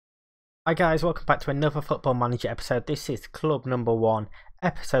Hi guys, welcome back to another Football Manager episode. This is club number 1,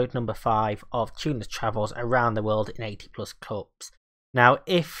 episode number 5 of Tuna's travels around the world in 80 plus clubs. Now,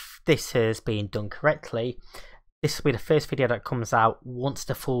 if this has been done correctly, this will be the first video that comes out once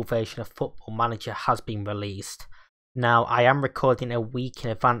the full version of Football Manager has been released. Now, I am recording a week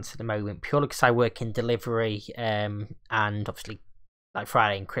in advance at the moment, purely because I work in delivery and obviously like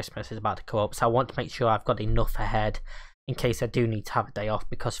Friday and Christmas is about to come up, so I want to make sure I've got enough ahead in case I do need to have a day off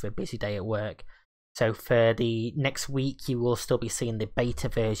because of a busy day at work. So for the next week you will still be seeing the beta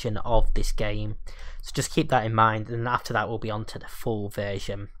version of this game, so just keep that in mind, and after that we'll be on to the full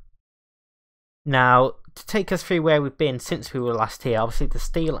version. Now, to take us through where we've been since we were last here, obviously the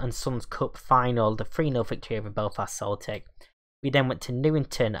Steel and Sons Cup final, the 3-0 victory over Belfast Celtic. We then went to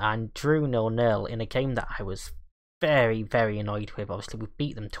Newington and drew 0-0 in a game that I was very annoyed with. Obviously we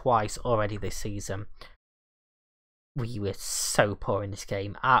beat them twice already this season. We were so poor in this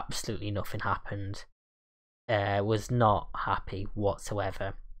game, absolutely nothing happened. Was not happy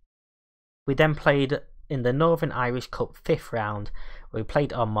whatsoever. We then played in the Northern Irish Cup 5th round, where we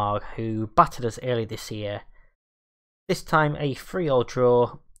played Armagh, who battered us early this year. This time a 3-3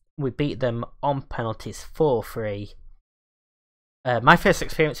 draw, we beat them on penalties 4-3. My first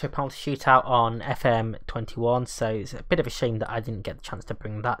experience with a penalty shootout on FM21, so it's a bit of a shame that I didn't get the chance to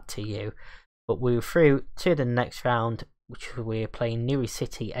bring that to you. But we were through to the next round, which we were playing Newry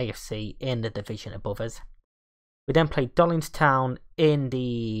City AFC in the division above us. We then played Dollingstown in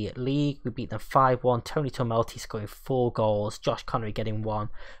the league. We beat them 5-1. Tony Tummelty scoring 4 goals. Josh Connery getting 1.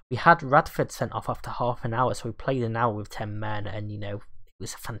 We had Radford sent off after half an hour, so we played an hour with 10 men, and it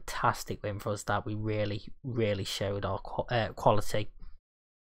was a fantastic win for us. That we really showed our quality.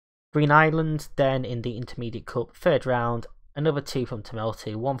 Green Island then in the Intermediate Cup 3rd round. Another 2 from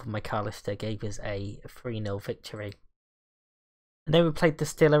Tummelty, 1 from McAllister gave us a 3-0 victory. And then we played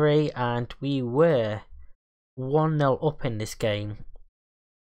Distillery and we were 1-0 up in this game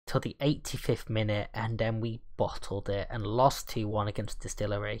till the 85th minute, and then we bottled it and lost 2-1 against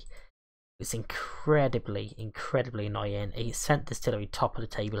Distillery. It was incredibly annoying. It sent Distillery top of the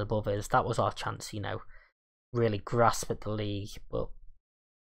table above us. That was our chance, really grasp at the league, but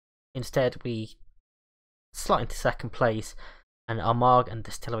instead we slot into 2nd place, and Armagh and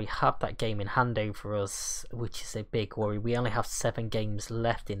Distillery have that game in hand over us, which is a big worry. We only have 7 games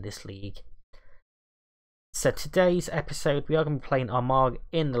left in this league. So today's episode we are going to be playing Armagh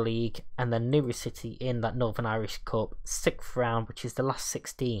in the league, and then Newry City in that Northern Irish Cup 6th round, which is the last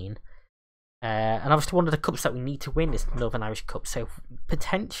 16. And obviously one of the cups that we need to win is the Northern Irish Cup, so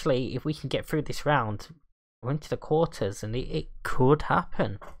potentially if we can get through this round we're into the quarters, and it could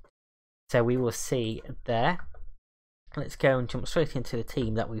happen. So we will see there. Let's go and jump straight into the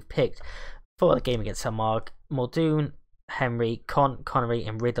team that we've picked for the game against Armagh. Muldoon, Henry, Connery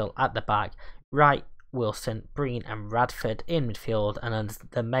and Riddle at the back. Wright, Wilson, Breen and Radford in midfield. And then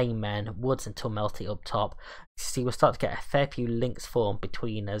the main men, Woods and Tummelty up top. See, we'll start to get a fair few links formed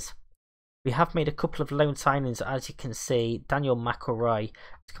between us. We have made a couple of loan signings, as you can see. Daniel McElroy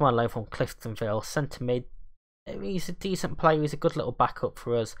has come on loan from Cliftonville. Centre mid. He's a decent player. He's a good little backup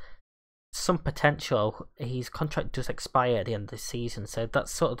for us. Some potential. His contract does expire at the end of the season, so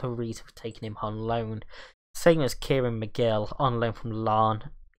that's sort of the reason for taking him on loan. Same as Kieran McGill on loan from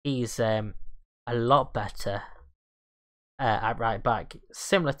Larne. He's a lot better at right back,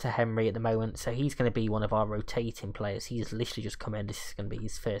 similar to Henry at the moment, so he's going to be one of our rotating players. He's literally just come in. This is going to be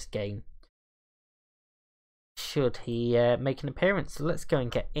his first game, should he make an appearance. So let's go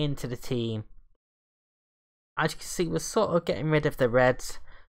and get into the team. As you can see, we're sort of getting rid of the reds,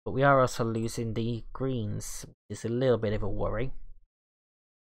 but we are also losing the greens, which is a little bit of a worry.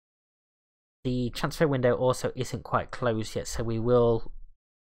 The transfer window also isn't quite closed yet, so we will,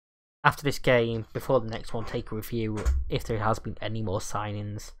 after this game, before the next one, take a review if there has been any more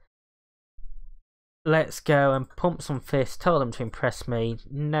signings. Let's go and pump some fists, tell them to impress me.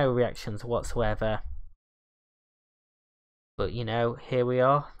 No reactions whatsoever. But here we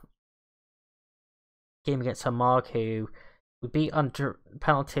are. Game against Armagh, who we beat under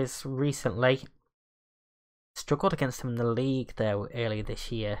penalties recently. Struggled against them in the league though earlier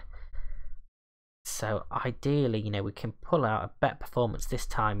this year. So ideally, we can pull out a better performance this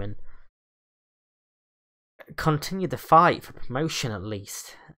time and continue the fight for promotion at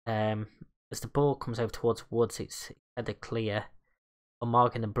least. As the ball comes over towards Woods, it's headed clear.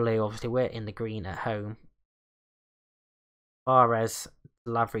 Armagh in the blue, obviously we're in the green at home. Fares,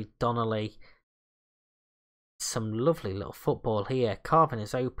 Lavery, Donnelly. Some lovely little football here. Carvin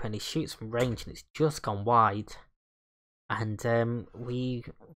is open, he shoots from range and it's just gone wide. And we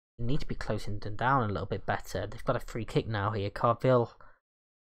need to be closing them down a little bit better. They've got a free kick now here. Carville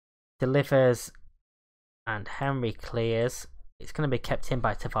delivers, and Henry clears. It's going to be kept in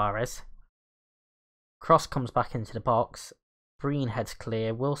by Tavares. Cross comes back into the box. Breen heads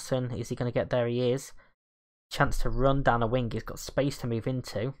clear. Wilson, is he going to get there? He is. Chance to run down a wing. He's got space to move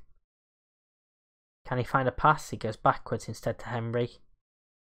into. Can he find a pass? He goes backwards instead to Henry.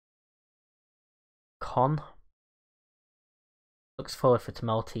 Con looks forward for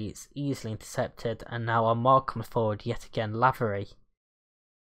Tumulty. It's easily intercepted, and now Armagh comes forward yet again. Lavery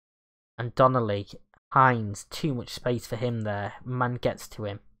and Donnelly. Hines, too much space for him there. Man gets to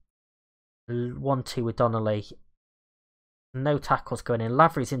him. 1-2 with Donnelly. No tackles going in.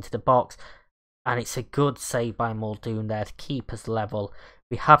 Lavery's into the box, and it's a good save by Muldoon there to keep us level.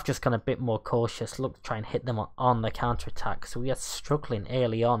 We have just gone a bit more cautious. Look to try and hit them on the counter-attack. So we are struggling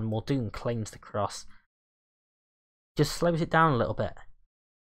early on. Muldoon claims the cross. Just slows it down a little bit.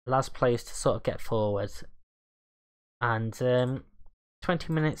 Allows players to sort of get forward. And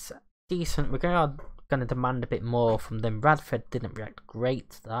 20 minutes, decent. We're going to demand a bit more from them. Radford didn't react great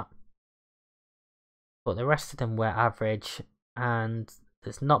to that. But the rest of them were average. And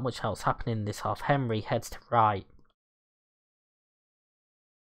there's not much else happening in this half. Henry heads to right.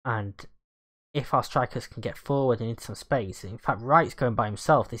 And if our strikers can get forward and into some space, in fact Wright's going by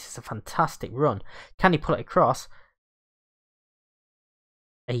himself. This is a fantastic run. Can he pull it across?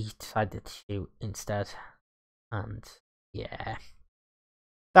 He decided to shoot instead. And yeah,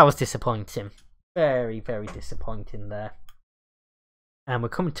 that was disappointing. Very, very disappointing there. And we're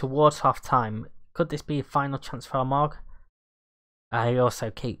coming towards half time. Could this be a final chance for Armagh? I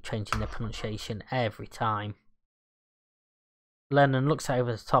also keep changing the pronunciation every time. Lennon looks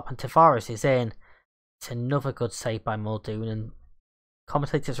over the top and Tavares is in. It's another good save by Muldoon, and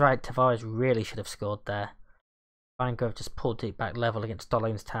commentator's right, Tavares really should have scored there. Vangrove just pulled it back level against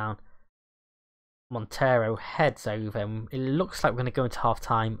Dollingstown. Montero heads over, and it looks like we're going to go into half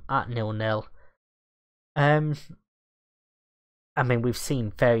time at 0-0. I mean, we've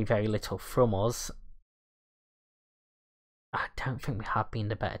seen very, very little from us. I don't think we have been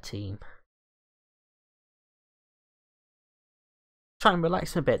the better team. Try and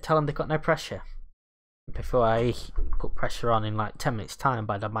relax them a bit, tell them they've got no pressure. Before I put pressure on in like 10 minutes time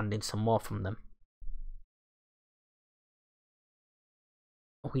by demanding some more from them.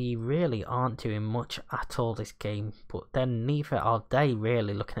 We really aren't doing much at all this game, but then neither are they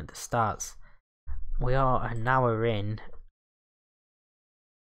really looking at the stats. We are an hour in.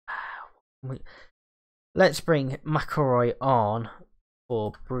 Let's bring McElroy on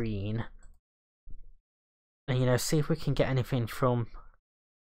for Breen. And, you know, see if we can get anything from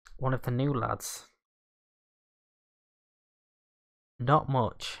one of the new lads. Not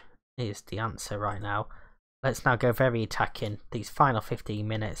much is the answer right now. Let's now go very attacking these final 15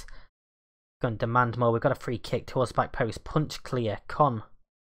 minutes. Going to demand more. We've got a free kick towards the back post. Punch clear.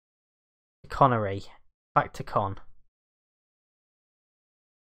 Connery. Back to Con.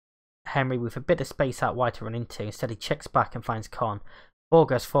 Henry with a bit of space out wide to run into. Instead he checks back and finds Con. Ball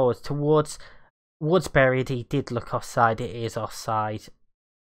goes forwards towards Woodsbury. He did look offside. It is offside.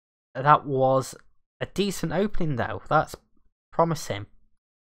 That was a decent opening though. That's promising.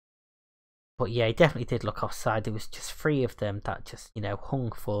 But yeah, he definitely did look offside. There was just 3 of them that just, you know,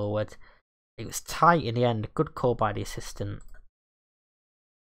 hung forward. It was tight in the end. Good call by the assistant.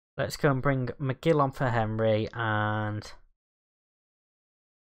 Let's go and bring McGill on for Henry, and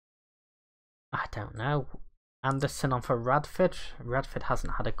I don't know, Anderson on for Radford. Radford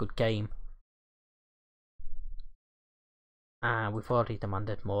hasn't had a good game. We've already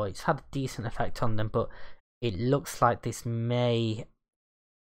demanded more. It's had a decent effect on them, but it looks like this may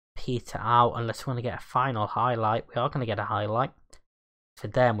peter out unless we want to get a final highlight. We are going to get a highlight for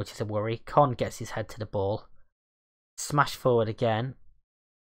them, which is a worry. Con gets his head to the ball. Smash forward again.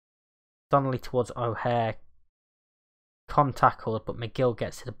 Donnelly towards O'Hare. Con tackled, but McGill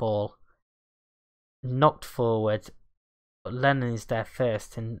gets to the ball. Knocked forward, but Lennon is there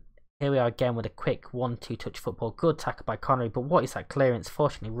first, and here we are again with a quick 1-2 touch football. Good tackle by Connery, but what is that clearance?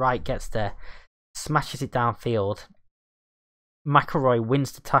 Fortunately, Wright gets there, smashes it downfield. McElroy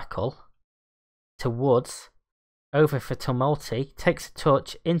wins the tackle to Woods, over for Tumulty, takes a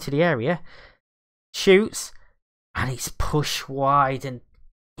touch into the area, shoots, and he's pushed wide, and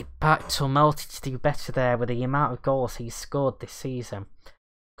back Tumulty to do better there with the amount of goals he's scored this season.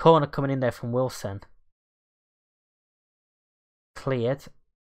 Corner coming in there from Wilson. Cleared.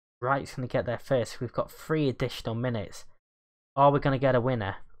 Wright's going to get there first. We've got 3 additional minutes. Are we going to get a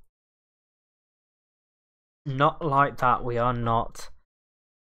winner? Not like that, we are not.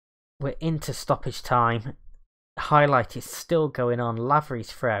 We're into stoppage time. Highlight is still going on.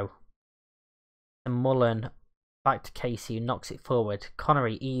 Lavery's throw. And Mullen back to Casey, who knocks it forward.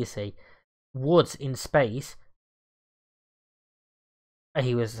 Connery, easy. Woods in space.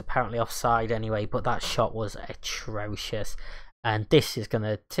 He was apparently offside anyway, but that shot was atrocious. And this is going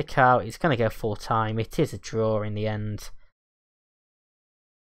to tick out. It's going to go full time. It is a draw in the end.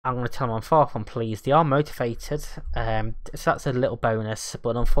 I'm going to tell them I'm far from pleased. They are motivated. So that's a little bonus.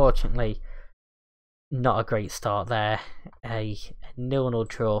 But unfortunately, not a great start there. A 0-0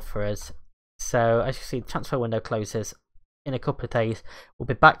 draw for us. So as you see, the transfer window closes in a couple of days. We'll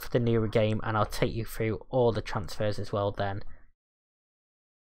be back for the new game, and I'll take you through all the transfers as well then.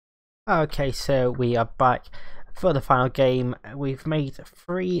 Okay, so we are back for the final game. We've made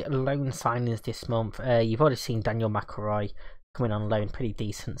 3 loan signings this month. You've already seen Daniel McElroy coming on loan, pretty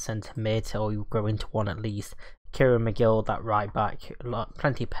decent centre mid, or he'll grow into one at least. Kieran McGill, that right back,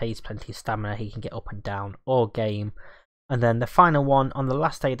 plenty of pace, plenty of stamina. He can get up and down all game. And then the final one on the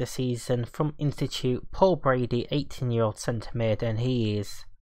last day of the season from Institute, Paul Brady, 18-year-old centre mid, and he's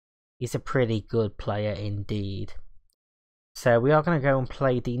a pretty good player indeed. So we are going to go and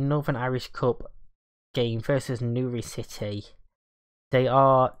play the Northern Irish Cup game versus Newry City. They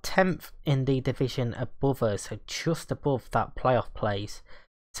are 10th in the division above us, so just above that playoff place.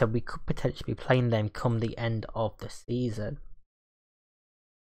 So we could potentially be playing them come the end of the season.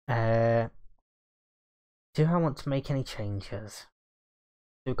 Do I want to make any changes?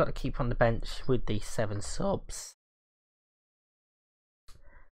 We've got to keep on the bench with the 7 subs.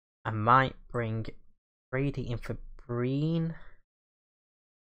 I might bring Brady in for Breen,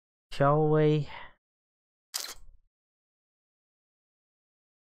 shall we?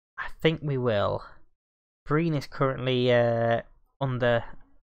 I think we will. Breen is currently under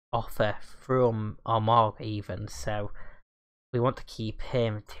offer from Armagh even, so we want to keep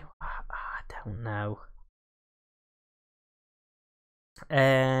him too. I don't know.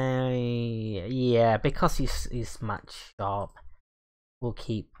 Yeah, because he's match sharp, we'll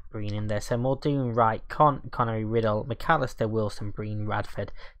keep Breen in there. So Muldoon, Wright, Connery, Riddle, McAllister, Wilson, Breen,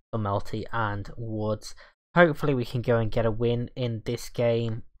 Radford, Melty, and Woods. Hopefully we can go and get a win in this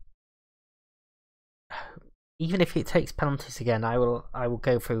game. Even if it takes penalties again, I will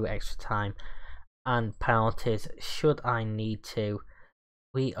go through extra time and penalties should I need to.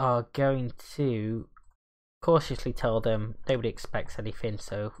 We are going to cautiously tell them nobody expects anything,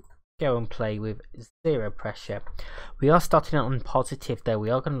 so go and play with 0 pressure. We are starting out on positive though. We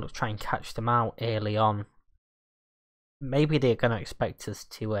are going to try and catch them out early on. Maybe they're going to expect us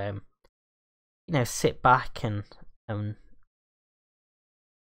to you know, sit back and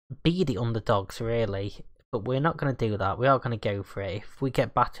be the underdogs really, but we're not going to do that. We are going to go for it. If we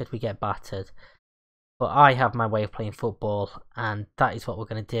get battered, we get battered. But I have my way of playing football, and that is what we're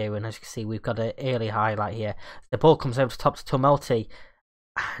going to do. And as you can see, we've got an early highlight here. The ball comes over the top to Tumulty,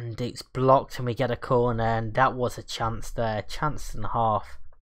 and it's blocked, and we get a corner. And that was a chance there, chance and a half.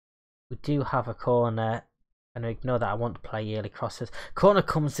 We do have a corner, and ignore that. I want to play early crosses. Corner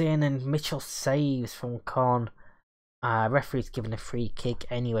comes in, and Mitchell saves from Con. Referee's given a free kick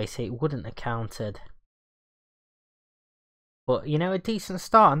anyway, so it wouldn't have counted. But, you know, a decent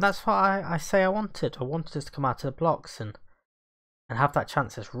start, and that's what I say I wanted. I wanted us to come out of the blocks and have that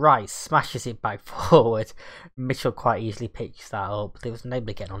chance as Wright smashes it back forward. Mitchell quite easily picks that up. There was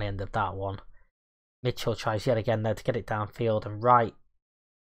nobody getting on the end of that one. Mitchell tries yet again there to get it downfield, and Wright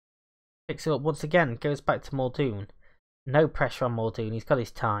picks it up once again. Goes back to Muldoon. No pressure on Muldoon. He's got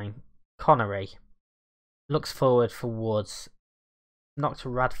his time. Connery looks forward for Woods. Knocked to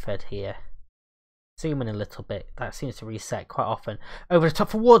Radford here. Zoom in a little bit. That seems to reset quite often. Over the top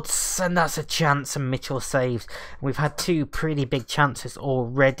for Woods, and that's a chance, and Mitchell saves. We've had 2 pretty big chances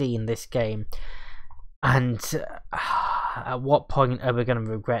already in this game, and at what point are we going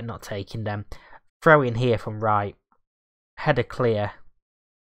to regret not taking them? Throw in here from Wright. Header clear.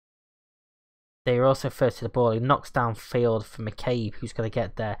 They're also first to the ball. He knocks downfield for McCabe, who's going to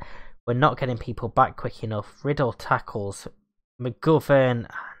get there. We're not getting people back quick enough. Riddle tackles McGovern,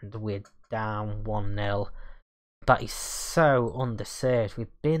 and we're down 1-0. That is so underserved.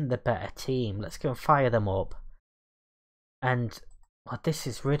 We've been the better team. Let's go and fire them up. And well, this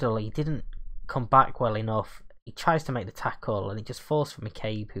is Riddle. He didn't come back well enough. He tries to make the tackle, and he just falls for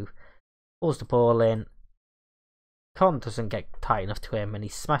McCabe, who pulls the ball in. Con doesn't get tight enough to him, and he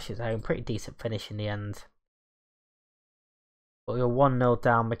smashes home. Pretty decent finish in the end. But we're 1-0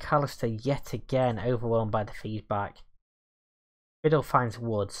 down. McAllister yet again overwhelmed by the feedback. Riddle finds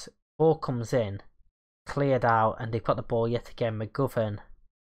Woods. Ball comes in, cleared out, and they've got the ball yet again. McGovern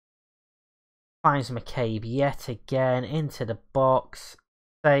finds McCabe yet again into the box,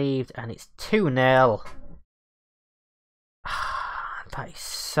 saved, and it's 2-0. That is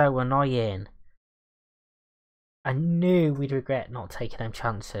so annoying. I knew we'd regret not taking them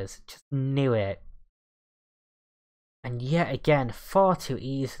chances. Just knew it. And yet again, far too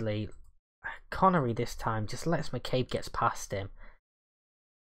easily, Connery this time just lets McCabe get past him.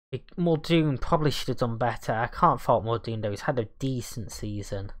 Muldoon probably should have done better. I can't fault Muldoon though, he's had a decent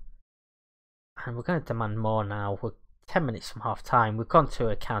season. And we're going to demand more now. We're 10 minutes from half time. We've gone to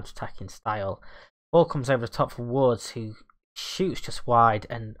a counter-attacking style. Ball comes over the top for Woods, who shoots just wide.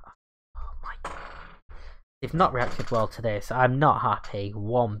 And oh my god, they've not reacted well to this. I'm not happy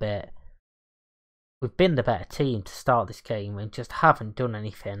one bit. We've been the better team to start this game and just haven't done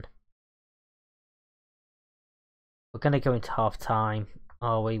anything. We're going to go into half time.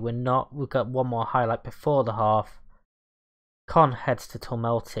 Are we? We're not. We've got one more highlight before the half. Con heads to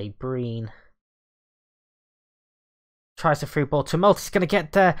Tumulty. Breen tries the through ball. Tumulty's going to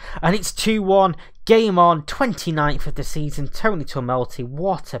get there. And it's 2-1. Game on. 29th of the season. Tony Tumulty.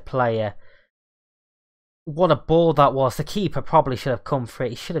 What a player. What a ball that was. The keeper probably should have come for it.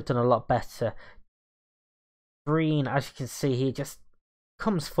 He should have done a lot better. Breen, as you can see, he just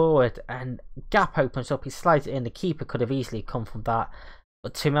comes forward and gap opens up. He slides it in. The keeper could have easily come from that.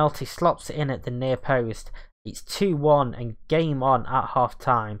 But Tumulty slops it in at the near post. It's 2-1 and game on at half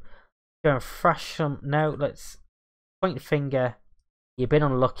time. Go and thrash them. No, let's point the finger. You've been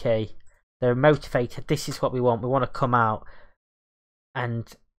unlucky. They're motivated. This is what we want. We want to come out. And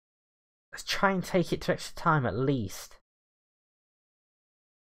let's try and take it to extra time at least.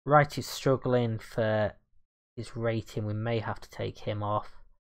 Wright is struggling for his rating. We may have to take him off.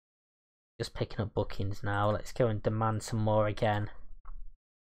 Just picking up bookings now. Let's go and demand some more again.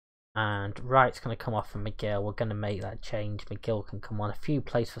 And Wright's going to come off for McGill. We're going to make that change. McGill can come on. A few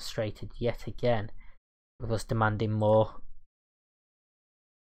players frustrated yet again with us demanding more.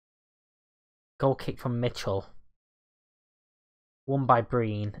 Goal kick from Mitchell. Won by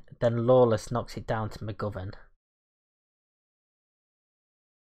Breen. Then Lawless knocks it down to McGovern.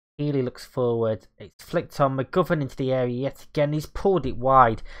 Healy looks forward. It's flicked on. McGovern into the area yet again. He's pulled it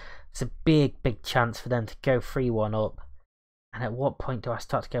wide. It's a big chance for them to go 3-1 up. And at what point do I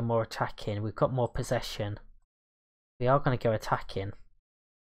start to go more attacking? We've got more possession. We are going to go attacking.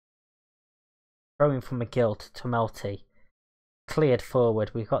 Throwing from McGill to Tumulty. Cleared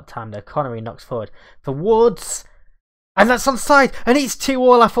forward. We've got time though. Connery knocks forward for Woods. And that's onside. And it's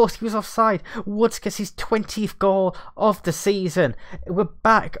 2-2. I thought he was offside. Woods gets his 20th goal of the season. We're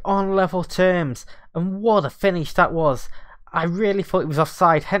back on level terms. And what a finish that was. I really thought it was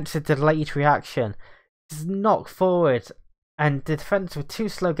offside. Hence the delayed reaction. Just knocked forward. And the defenders were too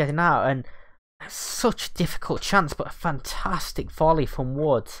slow getting out. And such a difficult chance. But a fantastic volley from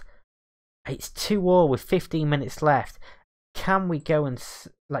Woods. It's 2-2 with 15 minutes left. Can we go and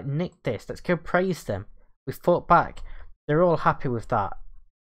nick this? Let's go praise them. We fought back. They're all happy with that.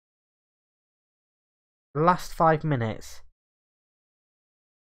 Last 5 minutes.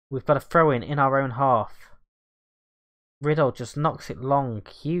 We've got a throw in our own half. Riddle just knocks it long.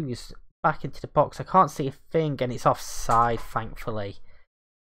 Hughes back into the box. I can't see a thing and it's offside, thankfully.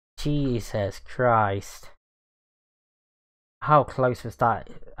 Jesus Christ. How close was that?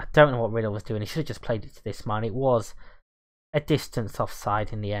 I don't know what Riddle was doing. He should have just played it to this man. It was a distance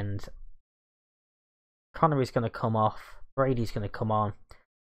offside in the end. Connery's going to come off. Brady's going to come on.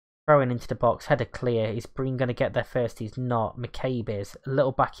 Throwing into the box. Header clear. Is Breen going to get there first? He's not. McCabe is. A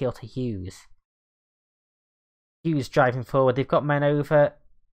little back heel to Hughes. Hughes driving forward. They've got men over.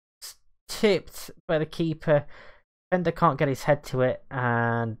 Tipped by the keeper. Fender can't get his head to it.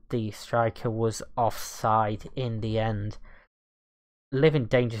 And the striker was offside in the end. Living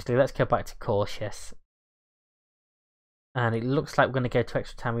dangerously. Let's go back to cautious. And it looks like we're going to go to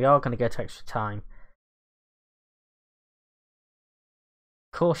extra time. We are going to go to extra time.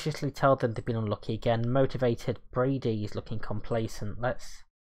 Cautiously tell them they've been unlucky again. Motivated. Brady is looking complacent.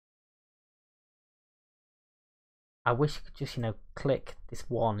 I wish I could just, click this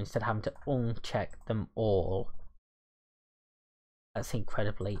one instead of having to uncheck them all. That's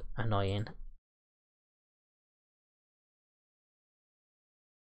incredibly annoying.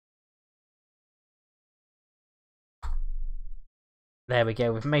 There we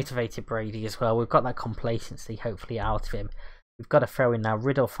go. We've motivated Brady as well. We've got that complacency hopefully out of him. We've got a throw in now.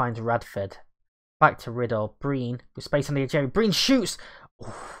 Riddle finds Radford. Back to Riddle. Breen with space on the edge. Breen shoots.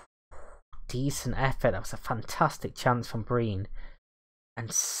 Ooh, decent effort. That was a fantastic chance from Breen.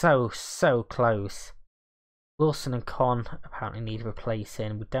 And so close. Wilson and Con apparently need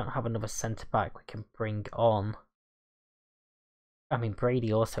replacing. We don't have another centre back we can bring on. I mean,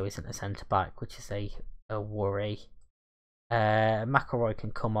 Brady also isn't a centre back, which is a worry. McElroy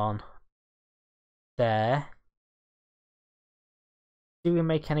can come on there. Do we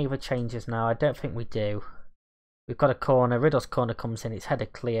make any other changes now? I don't think we do. We've got a corner. Riddle's corner comes in. It's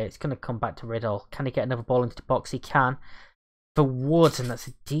headed clear. It's going to come back to Riddle. Can he get another ball into the box? He can. For Woods, and that's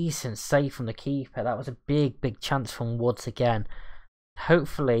a decent save from the keeper. That was a big chance from Woods again.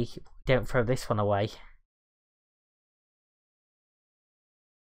 Hopefully, don't throw this one away.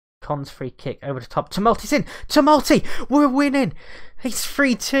 Con's free kick over the top. Tumulty's in. Tumulty! We're winning! It's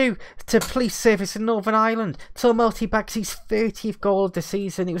 3-2 to Police Service in Northern Ireland. Tumulty backs his 30th goal of the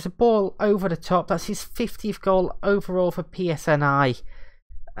season. It was a ball over the top. That's his 50th goal overall for PSNI.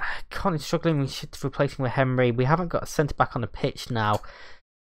 Con is struggling. We should replace him with Henry. We haven't got a centre back on the pitch now.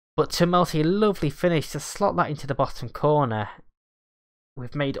 But Tumulty, a lovely finish to slot that into the bottom corner.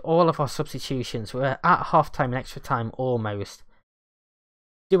 We've made all of our substitutions. We're at half time and extra time almost.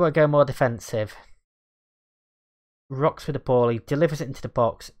 Do I go more defensive? Rocks with the ball, he delivers it into the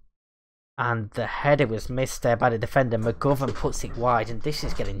box, and the header was missed there by the defender. McGovern puts it wide, and this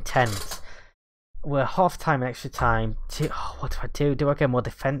is getting tense. We're half time and extra time. What do? Do I go more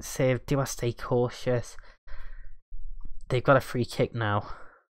defensive? Do I stay cautious? They've got a free kick now.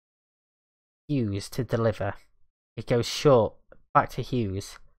 Hughes to deliver. It goes short, back to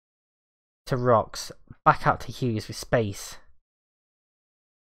Hughes, to Rocks, back out to Hughes with space.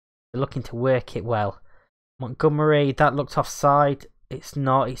 They're looking to work it well. Montgomery, that looked offside. It's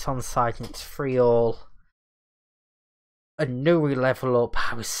not, it's onside, and it's 3-3. A Nuri level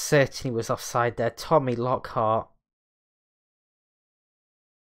up. I was certain he was offside there. Tommy Lockhart.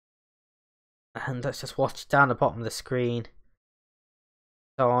 And let's just watch down the bottom of the screen.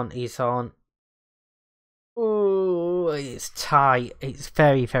 He's on. Oh, it's tight. It's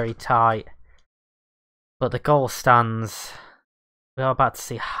very tight. But the goal stands. We are about to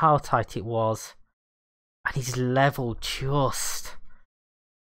see how tight it was. And he's level just.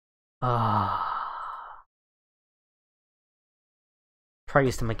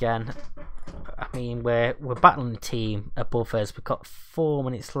 Praised him again. I mean, we're battling the team above us. We've got 4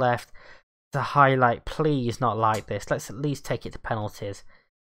 minutes left. To highlight, please not like this. Let's at least take it to penalties.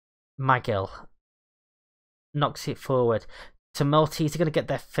 Magill knocks it forward. Tumulty, is he going to get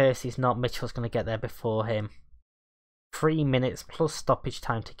there first? He's not. Mitchell's going to get there before him. 3 minutes plus stoppage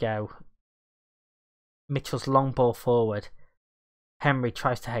time to go. Mitchell's long ball forward. Henry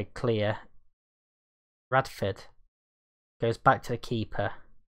tries to head clear. Radford goes back to the keeper.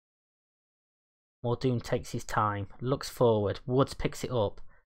 Muldoon takes his time. Looks forward. Woods picks it up.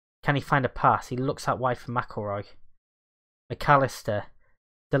 Can he find a pass? He looks out wide for McElroy. McAllister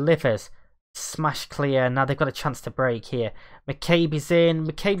delivers. Smash clear. Now they've got a chance to break here. McCabe is in.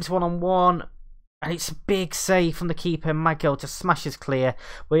 McCabe's 1-on-1. And it's a big save from the keeper. Magill just smashes clear.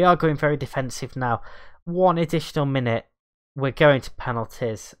 We are going very defensive now. 1 additional minute. We're going to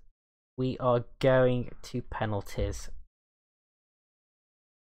penalties. We are going to penalties.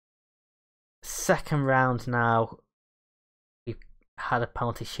 Second round now. We've had a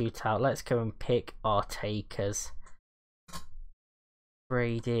penalty shootout. Let's go and pick our takers.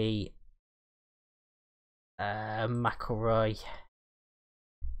 Brady. McElroy.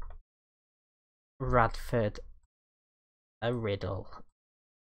 Radford. Riddle.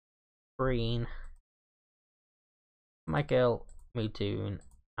 Green. Magill, Muldoon,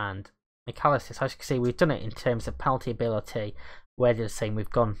 and McAllister. So as you can see, we've done it in terms of penalty ability. We're the same. We've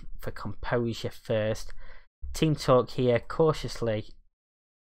gone for composure first. Team talk here, cautiously.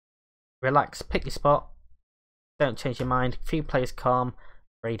 Relax, pick your spot. Don't change your mind. Few players calm.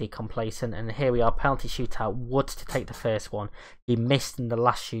 Brady complacent. And here we are, penalty shootout. Woods to take the first one. He missed in the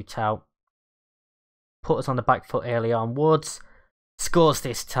last shootout. Put us on the back foot early on. Woods scores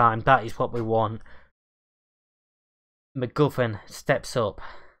this time. That is what we want. McGovern steps up.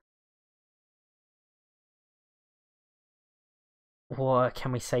 What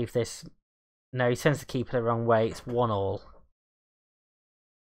can we save this? No, he sends the keeper the wrong way. It's 1-1.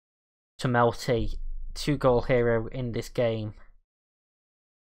 Tumulty, 2-goal hero in this game.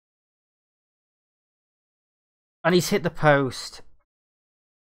 And he's hit the post.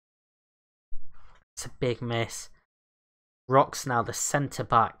 It's a big miss. Rock's now the centre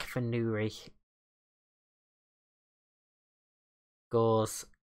back for Newry. Scores,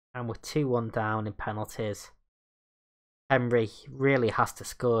 and we're 2-1 down in penalties. Henry really has to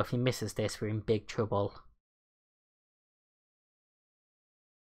score. If he misses this, we're in big trouble.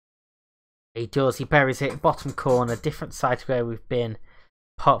 He does. He buries it bottom corner, different side to where we've been,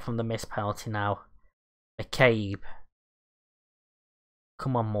 apart from the missed penalty now. McCabe.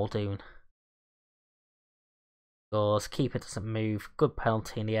 Come on, Muldoon. Scores. Keeper doesn't move. Good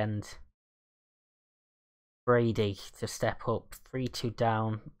penalty in the end. Brady to step up. 3-2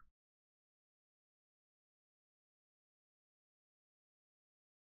 down.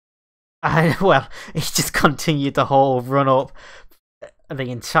 And, well, he's just continued the whole run up the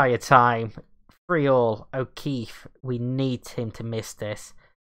entire time. 3-all. O'Keefe, we need him to miss this.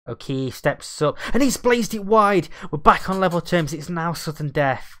 O'Keefe steps up and he's blazed it wide. We're back on level terms. It's now sudden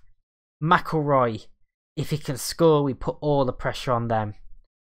death. McIlroy, if he can score, we put all the pressure on them.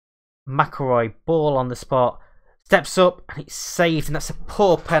 McIlroy, ball on the spot, steps up and it's saved, and that's a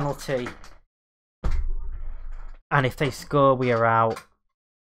poor penalty. And if they score, we are out.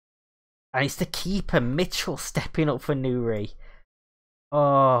 And it's the keeper, Mitchell, stepping up for Nuri.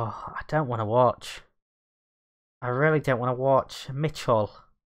 Oh, I don't want to watch. I really don't want to watch. Mitchell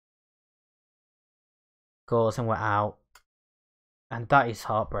scores and we're out. And that is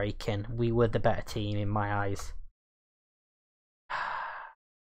heartbreaking. We were the better team in my eyes.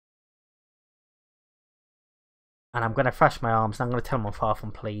 And I'm going to thrash my arms and I'm going to tell them I'm far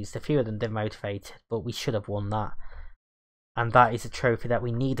from pleased. A few of them demotivated, but we should have won that. And that is a trophy that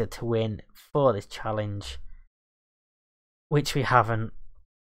we needed to win for this challenge, which we haven't.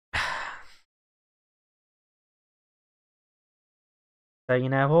 So, you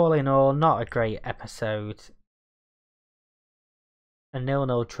know, all in all, not a great episode. A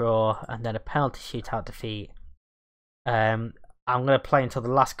 0-0 draw and then a penalty shootout defeat. I'm going to play until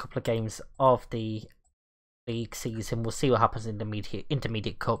the last couple of games of the league season. We'll see what happens in the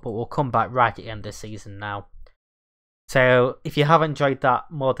intermediate cup, but we'll come back right at the end of the season now. So if you have enjoyed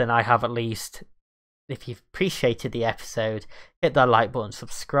that more than I have, at least, if you've appreciated the episode, hit that like button,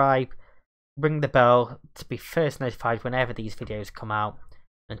 subscribe, ring the bell to be first notified whenever these videos come out.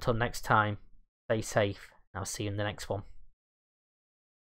 Until next time, stay safe and I'll see you in the next one.